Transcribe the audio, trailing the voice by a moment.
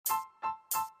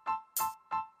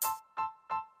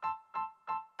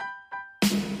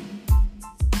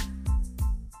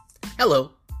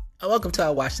Hello, and welcome to I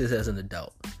Watch This as an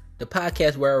Adult, the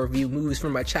podcast where I review movies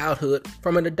from my childhood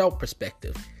from an adult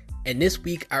perspective. And this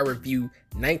week I review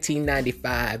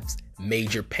 1995's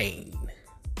Major Payne.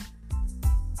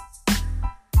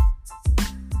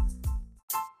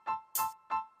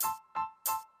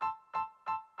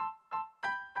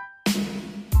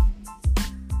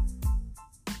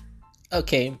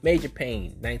 Okay, Major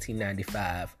Payne,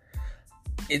 1995.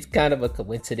 It's kind of a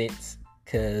coincidence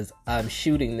because I'm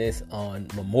shooting this on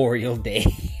Memorial Day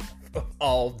of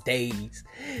all days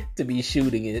to be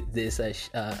shooting it.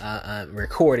 I'm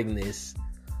recording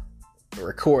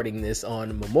this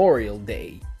on Memorial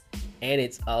Day, and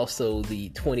it's also the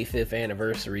 25th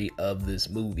anniversary of this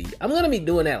movie. I'm gonna be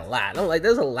doing that a lot.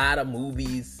 There's a lot of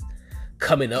movies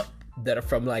coming up that are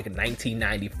from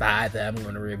 1995 that I'm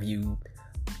gonna review.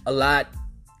 A lot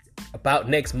about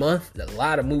next month. A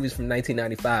lot of movies from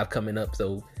 1995 coming up,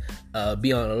 so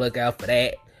be on the lookout for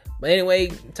that. But anyway,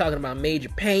 talking about Major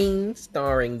Payne,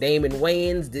 starring Damon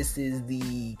Wayans. This is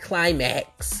the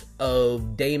climax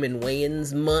of Damon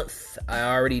Wayans month. I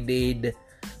already did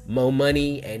Mo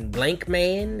Money and Blank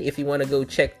Man. If you want to go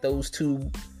check those two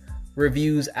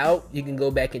reviews out, you can go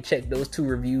back and check those two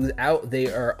reviews out. They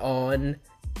are on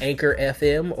Anchor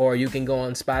FM, or you can go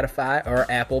on Spotify or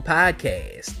Apple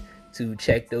Podcasts to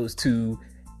check those two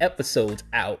episodes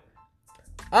out.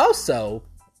 Also,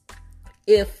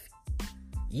 if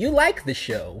you like the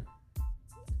show,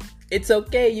 it's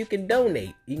okay, you can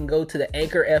donate. You can go to the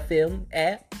Anchor FM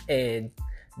app, and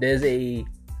there's a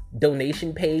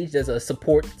donation page. There's a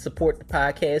support the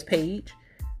podcast page.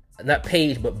 Not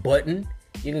page, but button.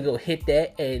 You can go hit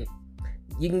that, and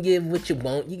you can give what you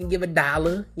want. You can give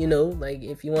 $1,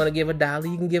 if you want to give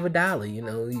 $1, you can give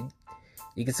 $1,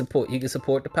 you can support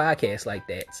the podcast like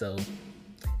that. So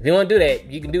if you want to do that,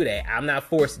 you can do that. I'm not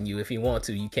forcing you. If you want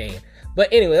to, you can. But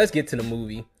anyway, let's get to the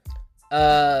movie.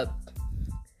 Damon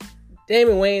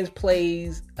Wayans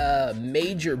plays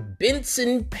Major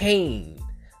Benson Payne,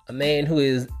 a man who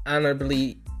is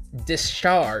honorably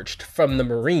discharged from the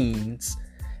Marines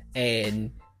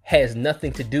and has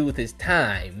nothing to do with his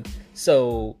time.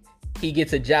 So he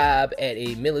gets a job at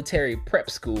a military prep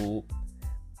school,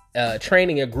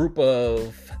 training a group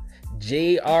of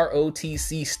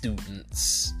JROTC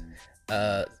students.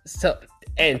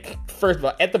 And first of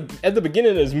all, at the beginning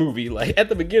of this movie,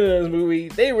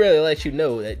 they really let you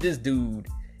know that this dude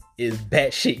is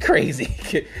batshit crazy,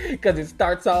 because it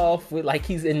starts off with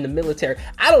he's in the military.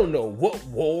 I don't know what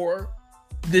war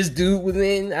this dude was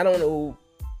in. I don't know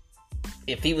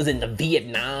if he was in the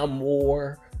Vietnam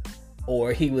War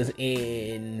or he was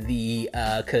in the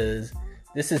because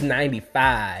this is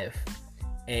 95,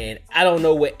 and I don't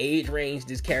know what age range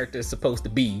this character is supposed to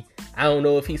be. I don't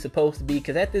know if he's supposed to be,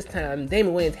 because at this time,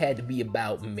 Damon Wayans had to be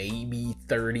about maybe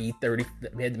 30,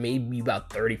 maybe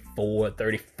about 34,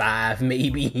 35,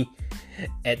 maybe,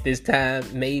 at this time,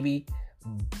 maybe.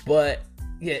 But,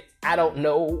 yeah, I don't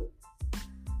know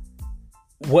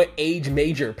what age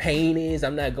Major Payne is.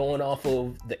 I'm not going off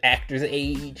of the actor's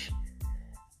age.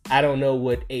 I don't know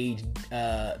what age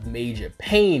Major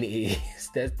Payne is.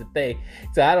 That's the thing.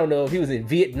 So I don't know if he was in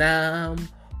Vietnam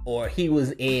or he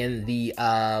was in the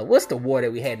what's the war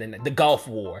that we had in the Gulf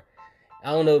War.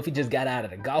 I don't know if he just got out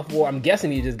of the Gulf War. I'm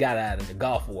guessing he just got out of the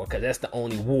Gulf War, because that's the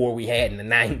only war we had in the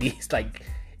 90s.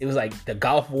 It was the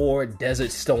Gulf War,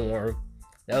 Desert Storm.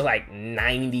 That was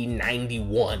 90,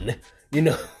 91.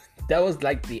 That was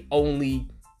the only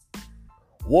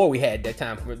war we had that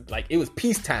time. For it was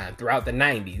peacetime throughout the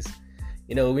 90s.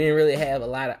 We didn't really have a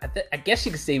lot of. I guess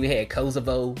you could say we had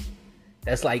Kosovo.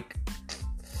 That's late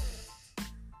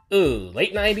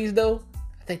 90s though.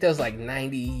 I think that was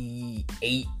 98.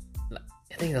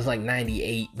 I think that was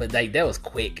 98, but that was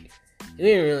quick. We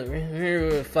didn't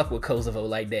really fuck with Kosovo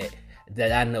like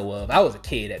that I know of. I was a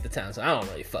kid at the time, so I don't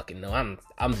really fucking know. I'm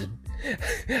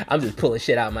just pulling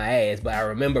shit out my ass. But I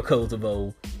remember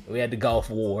Kosovo. We had the Gulf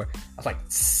War. I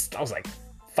was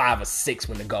 5 or 6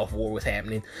 when the Gulf War was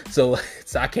happening. So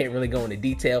I can't really go into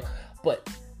detail. But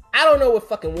I don't know what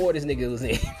fucking war this nigga was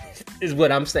in. Is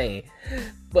what I'm saying.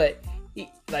 But it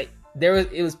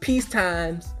was peace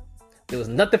times. There was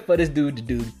nothing for this dude to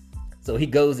do. So he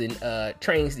goes and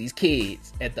trains these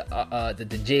kids at the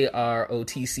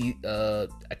JROTC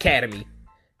academy,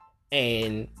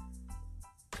 and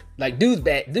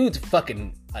dude's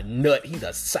fucking a nut. He's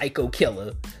a psycho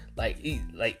killer, he's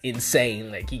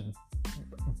insane. He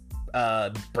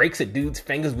breaks a dude's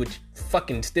fingers, which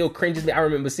fucking still cringes me. I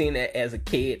remember seeing that as a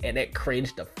kid, and that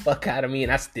cringed the fuck out of me,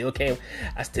 and I still can't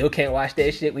watch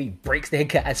that shit when he breaks that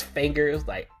guy's fingers.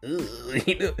 Ugh,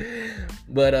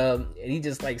 But he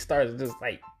just starts just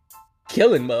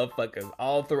killing motherfuckers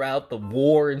all throughout the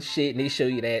war and shit, and they show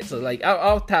you that. So like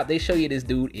off top, they show you this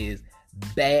dude is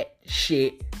bad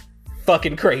shit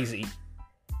fucking crazy.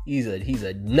 He's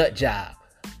a nut job.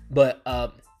 But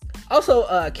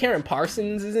also Karen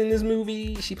Parsons is in this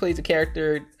movie. She plays a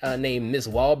character named Miss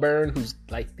Walburn, who's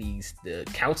like the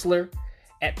counselor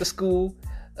at the school.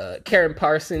 Karen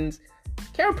Parsons,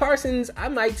 I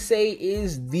might say,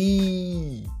 is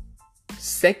the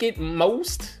second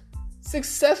most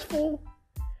successful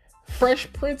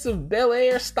Fresh Prince of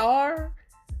Bel-Air star.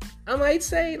 I might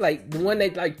say, like, the one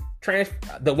that like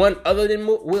the one other than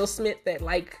Will Smith that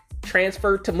like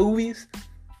transferred to movies.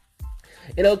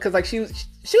 You know, because like she was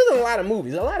in a lot of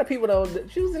movies. A lot of people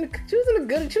don't. She was in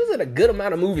a good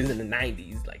amount of movies in the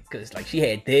 90s. Like, because like she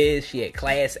had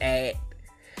Class Act.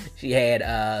 She had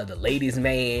The Ladies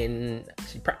Man.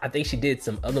 I think she did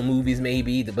some other movies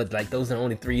maybe, but like those are the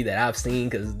only three that I've seen.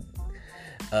 Because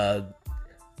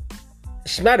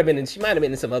she might have been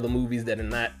in some other movies that are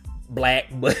not black,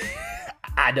 but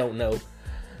I don't know.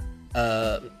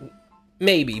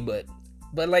 Maybe, but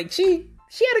like she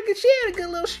had a good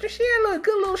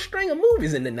little string of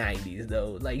movies in the 90s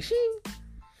though. Like she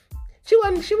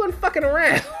wasn't fucking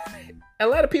around. A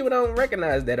lot of people don't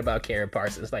recognize that about Karen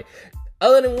Parsons. Like,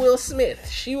 other than Will Smith,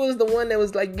 she was the one that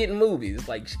was like getting movies.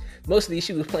 Like, mostly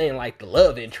she was playing like the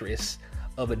love interest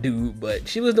of a dude, but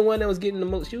she was the one that was getting the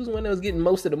most. She was the one that was getting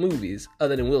most of the movies,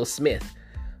 other than Will Smith.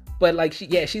 But like,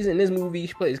 she's in this movie.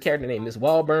 She plays a character named Miss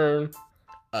Walburn.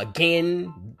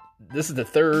 Again, this is the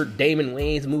third Damon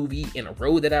Wayans movie in a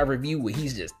row that I review where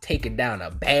he's just taking down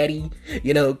a baddie,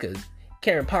 you know, because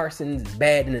Karen Parsons is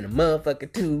bad than a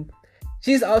motherfucker too.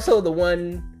 She's also the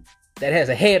one that has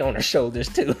a head on her shoulders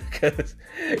too,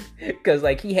 because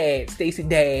like he had Stacey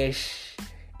Dash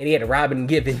and he had Robin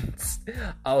Givens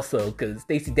also, because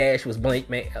Stacey Dash was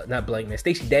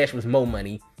Stacey Dash was Mo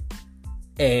Money,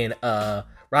 and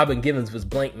Robin Givens was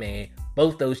Blank Man.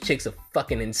 Both those chicks are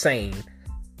fucking insane.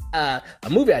 A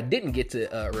movie I didn't get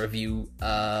to review,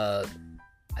 I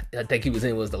think he was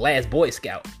in, was The Last Boy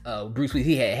Scout. Bruce Willis,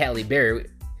 he had Halle Berry.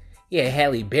 He had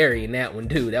Halle Berry in that one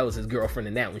too. That was his girlfriend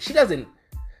in that one. She doesn't,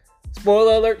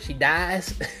 spoiler alert, she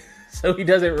dies. So he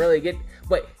doesn't really get,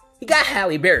 but he got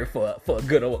Halle Berry for a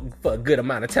good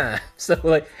amount of time.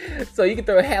 So you can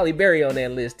throw Halle Berry on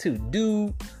that list too.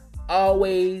 Dude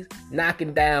always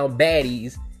knocking down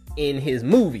baddies in his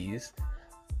movies.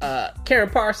 Karen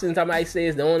Parsons, I might say,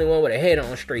 is the only one with a head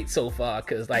on straight so far,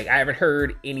 because like I haven't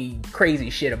heard any crazy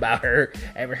shit about her.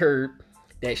 I haven't heard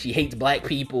that she hates black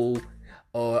people,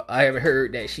 or I haven't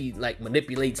heard that she like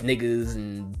manipulates niggas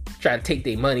and try to take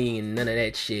their money and none of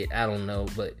that shit. I don't know,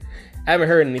 but I haven't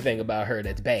heard anything about her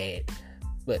that's bad.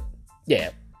 But yeah,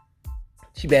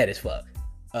 she bad as fuck.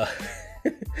 But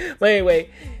anyway,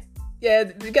 yeah,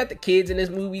 they got the kids in this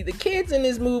movie. The kids in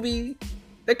this movie,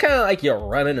 they're kind of like your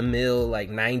run-of-the-mill, like,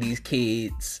 90s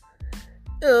kids.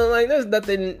 You know, like, there's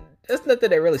nothing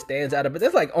that really stands out. But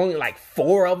there's, like, only, like,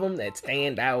 4 of them that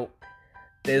stand out.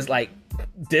 There's one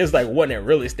that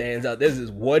really stands out. There's this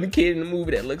one kid in the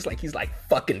movie that looks like he's, like,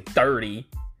 fucking 30.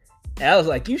 And I was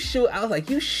like, you sure? I was like,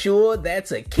 you sure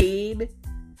that's a kid?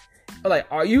 I was like,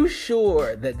 are you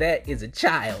sure that is a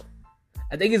child?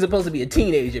 I think he's supposed to be a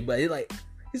teenager, but he's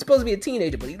supposed to be a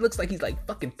teenager, but he looks like he's like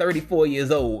fucking 34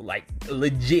 years old, like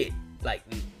legit, like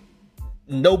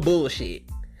no bullshit.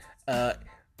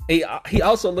 He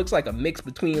also looks like a mix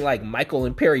between like Michael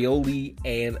Imperioli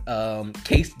and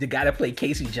the guy that played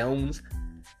Casey Jones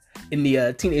in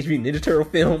the Teenage Mutant Ninja Turtle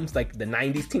films, like the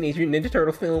 90s Teenage Mutant Ninja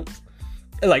Turtle films.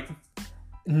 Like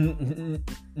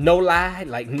no lie,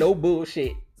 like no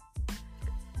bullshit.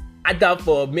 I thought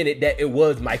for a minute that it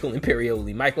was Michael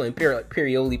Imperioli. Michael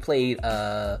Imperioli played,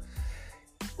 I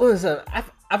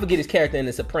forget his character in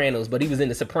The Sopranos, but he was in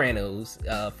The Sopranos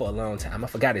for a long time. I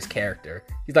forgot his character.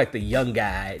 He's like the young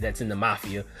guy that's in the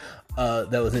mafia,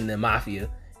 that was in the mafia.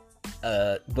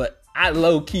 But I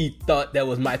low-key thought that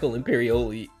was Michael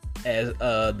Imperioli as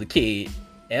the kid.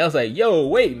 And I was like, yo,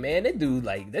 wait, man, that dude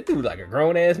like a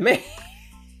grown-ass man.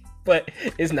 But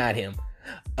it's not him.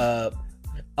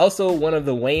 Also, one of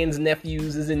the Wayans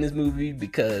nephews is in this movie,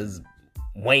 because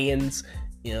Wayans,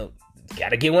 you know,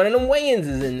 gotta get one of them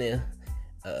Wayanses in there.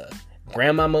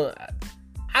 Grandmama,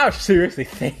 I seriously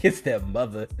think it's their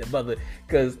mother,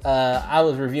 because I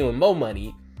was reviewing Mo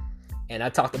Money, and I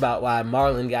talked about why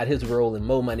Marlon got his role in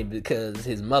Mo Money, because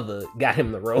his mother got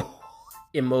him the role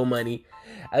in Mo Money.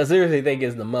 I seriously think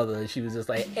it's the mother, and she was just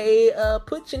like, hey,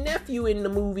 put your nephew in the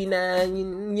movie now,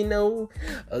 you know.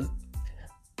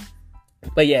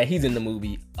 But yeah, he's in the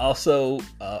movie. Also,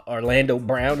 Orlando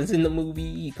Brown is in the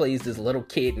movie. He plays this little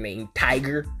kid named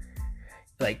Tiger.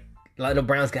 Like Orlando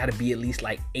Brown's got to be at least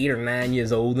like 8 or 9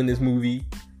 years old in this movie.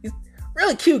 He's a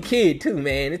really cute kid too,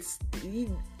 man. It's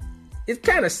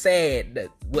kind of sad that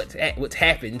what's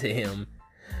happened to him.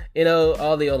 You know,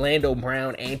 all the Orlando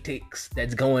Brown antics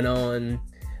that's going on,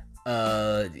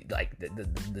 like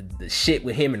the shit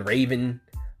with him and Raven,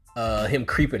 him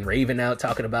creeping Raven out,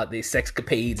 talking about the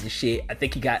sexcapades and shit. I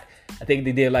think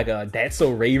they did like a That's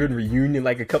So Raven reunion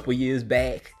like a couple years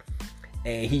back,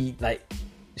 and he like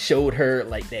showed her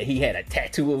like that he had a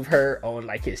tattoo of her on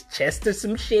like his chest or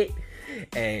some shit,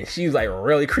 and she was like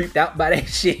really creeped out by that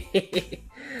shit.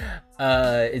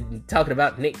 Talking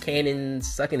about Nick Cannon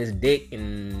sucking his dick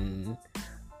and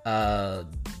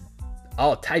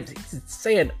all types,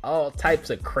 saying all types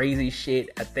of crazy shit.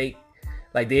 I think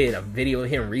like they had a video of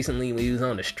him recently when he was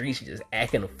on the streets just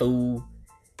acting a fool.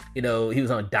 You know, he was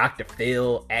on Dr.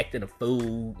 Phil acting a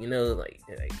fool. You know, like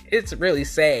it's really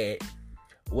sad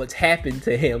what's happened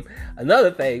to him.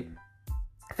 Another thing,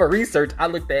 for research, I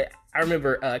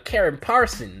remember Karen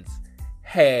Parsons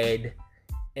had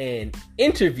an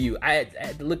interview. I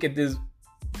had to look at this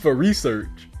for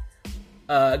research.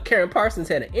 Karen Parsons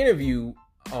had an interview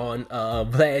on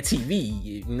Vlad TV.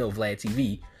 You know Vlad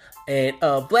TV. And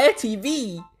Vlad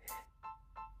TV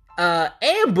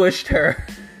ambushed her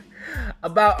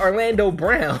about Orlando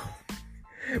Brown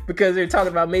because they were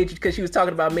talking about because she was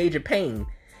talking about Major Payne.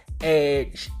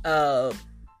 And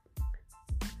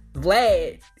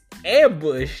Vlad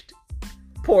ambushed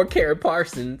poor Karen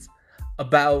Parsons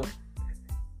about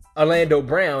Orlando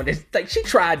Brown. It's like she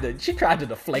tried to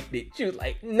deflect it. She was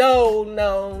like,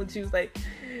 no. She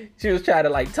was trying to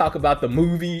like talk about the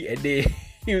movie, and then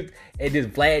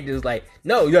Vlad was like,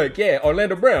 no, like, yeah,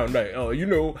 Orlando Brown, like, you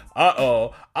know,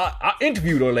 I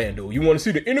interviewed Orlando. You want to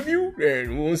see the interview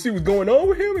and want to see what's going on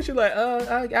with him? And she's like,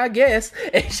 I guess.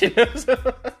 And she knows, you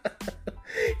know,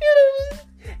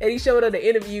 and he showed her the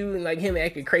interview and like him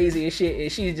acting crazy and shit,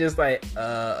 and she's just like,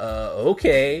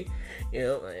 okay. You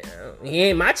know, he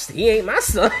ain't my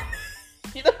son.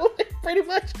 You know, pretty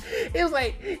much. It was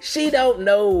like she don't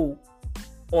know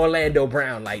Orlando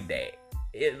Brown like that.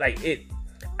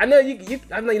 I know you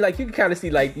can kind of see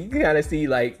like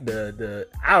the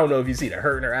I don't know if you see the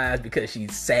hurt in her eyes because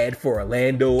she's sad for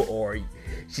Orlando or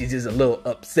she's just a little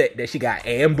upset that she got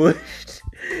ambushed.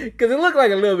 Because it looked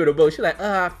like a little bit of both. She's like,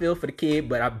 I feel for the kid,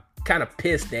 but I'm kind of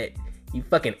pissed that he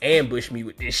fucking ambushed me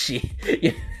with this shit.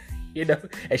 You know,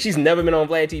 and she's never been on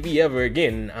Vlad TV ever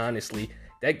again, honestly.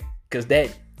 Because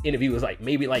that interview was like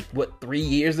maybe 3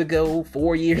 years ago,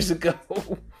 4 years ago,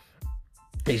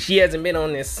 and she hasn't been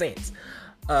on this since.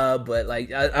 But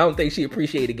like I don't think she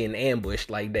appreciated getting ambushed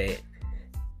like that.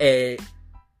 And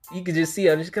you could just see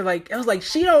her, because like I was like,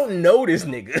 she don't know this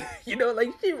nigga. You know, like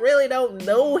she really don't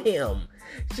know him.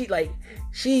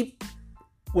 She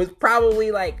was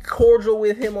probably like cordial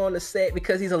with him on the set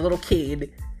because he's a little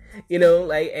kid. You know,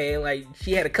 like, and like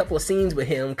she had a couple of scenes with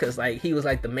him because like he was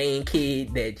like the main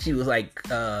kid that she was like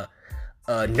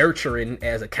nurturing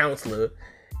as a counselor,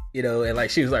 you know, and like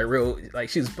she was like real, like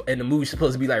she was in the movie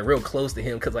supposed to be like real close to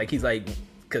him because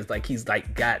he's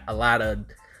got a lot of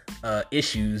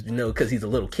issues, you know, because he's a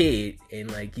little kid and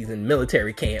like he's in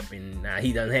military camp and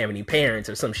he doesn't have any parents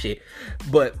or some shit,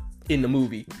 but in the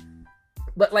movie.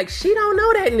 But like she don't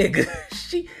know that nigga.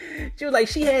 She was like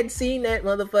she hadn't seen that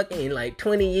motherfucker in like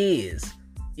 20 years.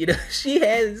 You know, she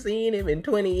hasn't seen him in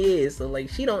 20 years. So like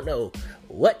she don't know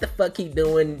what the fuck he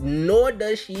doing, nor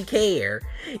does she care.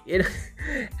 You know,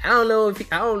 I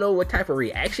don't know what type of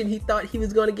reaction he thought he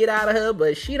was gonna get out of her,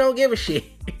 but she don't give a shit.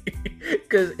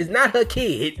 Cause it's not her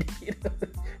kid. You know?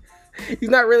 He's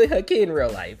not really her kid in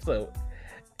real life. So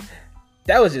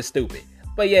that was just stupid.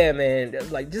 But yeah, man,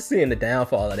 like just seeing the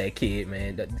downfall of that kid,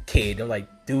 man. The kid, I'm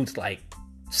like, dude's like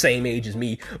same age as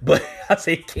me, but I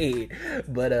say kid.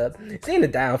 But seeing the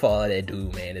downfall of that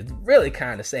dude, man, it's really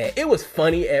kind of sad. It was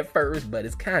funny at first, but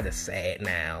it's kind of sad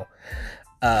now.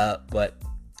 But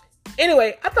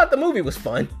anyway, I thought the movie was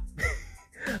fun.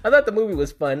 I laughed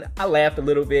a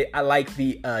little bit. I liked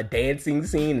the dancing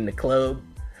scene in the club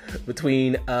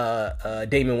between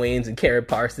Damon Wayans and Karen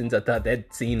Parsons. I thought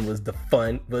that scene was the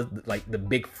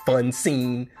big fun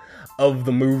scene of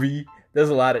the movie. There's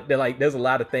a lot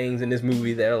of things in this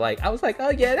movie that are like, I was like, oh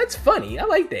yeah, that's funny. I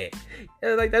like that.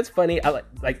 Like that's funny. I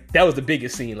like that was the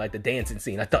biggest scene, like the dancing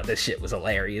scene. I thought that shit was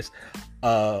hilarious.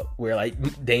 Where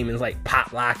like Damon's like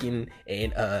pop locking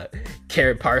and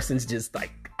Karen Parsons just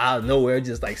like out of nowhere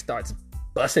just like starts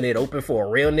busting it open for a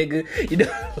real nigga, you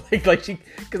know,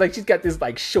 like she's got this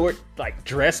like short like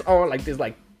dress on, like this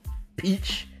like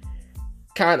peach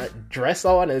kind of dress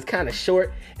on, and it's kind of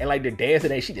short, and like they're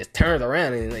dancing and she just turns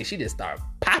around and like she just starts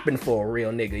popping for a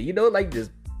real nigga, you know, like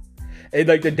just And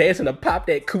like they're dancing to Pop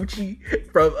That Coochie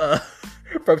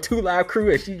from Two Live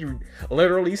Crew, and she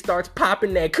literally starts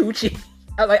popping that coochie.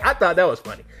 I thought that was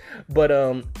funny. But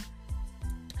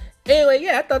anyway,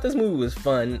 yeah, I thought this movie was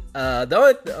fun.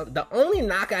 The only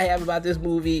knock I have about this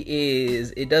movie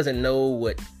is it doesn't know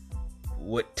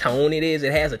what tone it is.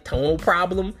 It has a tonal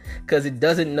problem because it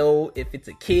doesn't know if it's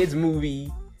a kid's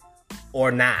movie or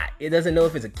not. It doesn't know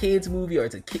if it's a kid's movie or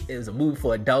it's a movie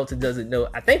for adults. It doesn't know.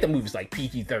 I think the movie's like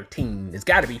PG-13. It's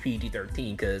got to be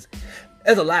PG-13 because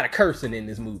there's a lot of cursing in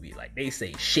this movie. Like they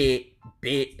say shit,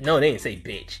 bitch. No, they didn't say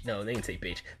bitch. No, they didn't say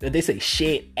bitch. They say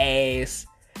shit, ass,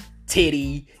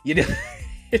 titty. You know,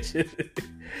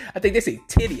 I think they say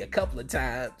titty a couple of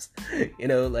times. You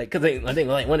know, like because I think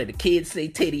like one of the kids say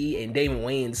titty and Damon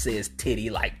Wayans says titty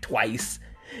like twice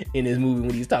in this movie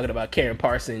when he's talking about Karen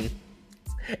Parson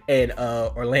and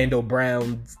Orlando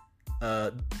Brown's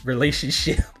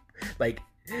relationship. Like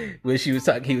when he was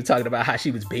talking about how she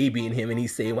was babying him, and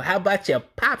he's saying, well, how about you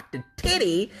pop the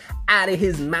titty out of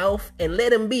his mouth and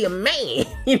let him be a man?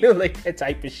 You know, like that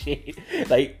type of shit.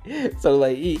 Like, so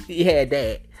like he had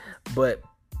that. But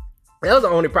that was the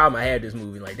only problem I had with this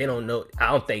movie. Like they don't know, I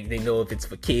don't think they know if it's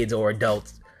for kids or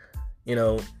adults. You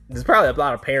know, there's probably a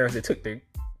lot of parents that took their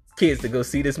kids to go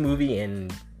see this movie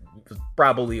and was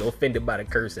probably offended by the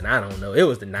cursing. I don't know. It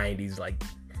was the 90s. Like,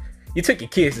 you took your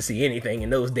kids to see anything in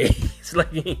those days.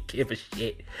 Like, you didn't give a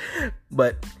shit.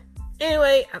 But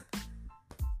anyway,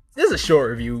 this is a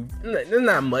short review. There's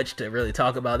not much to really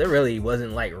talk about. There really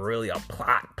wasn't like really a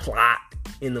plot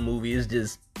in the movie. It's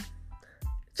just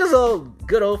a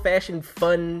good old-fashioned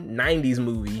fun 90s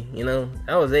movie. You know,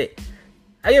 that was it.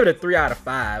 I give it a 3 out of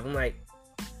 5. I'm like,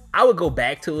 I would go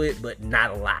back to it, but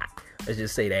not a lot. Let's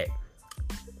just say that.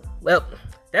 Well,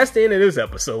 that's the end of this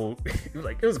episode.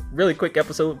 It was a really quick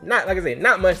episode. Not, like I said,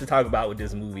 not much to talk about with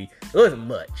this movie. It wasn't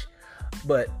much,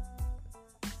 but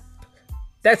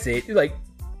that's it.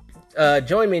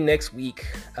 Join me next week.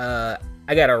 I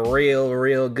got a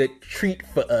real good treat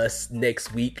for us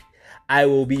next week. I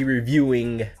will be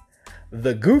reviewing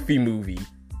the Goofy movie.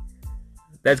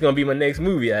 That's gonna be my next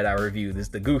movie that I review. This is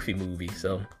the Goofy movie.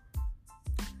 So,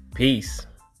 peace.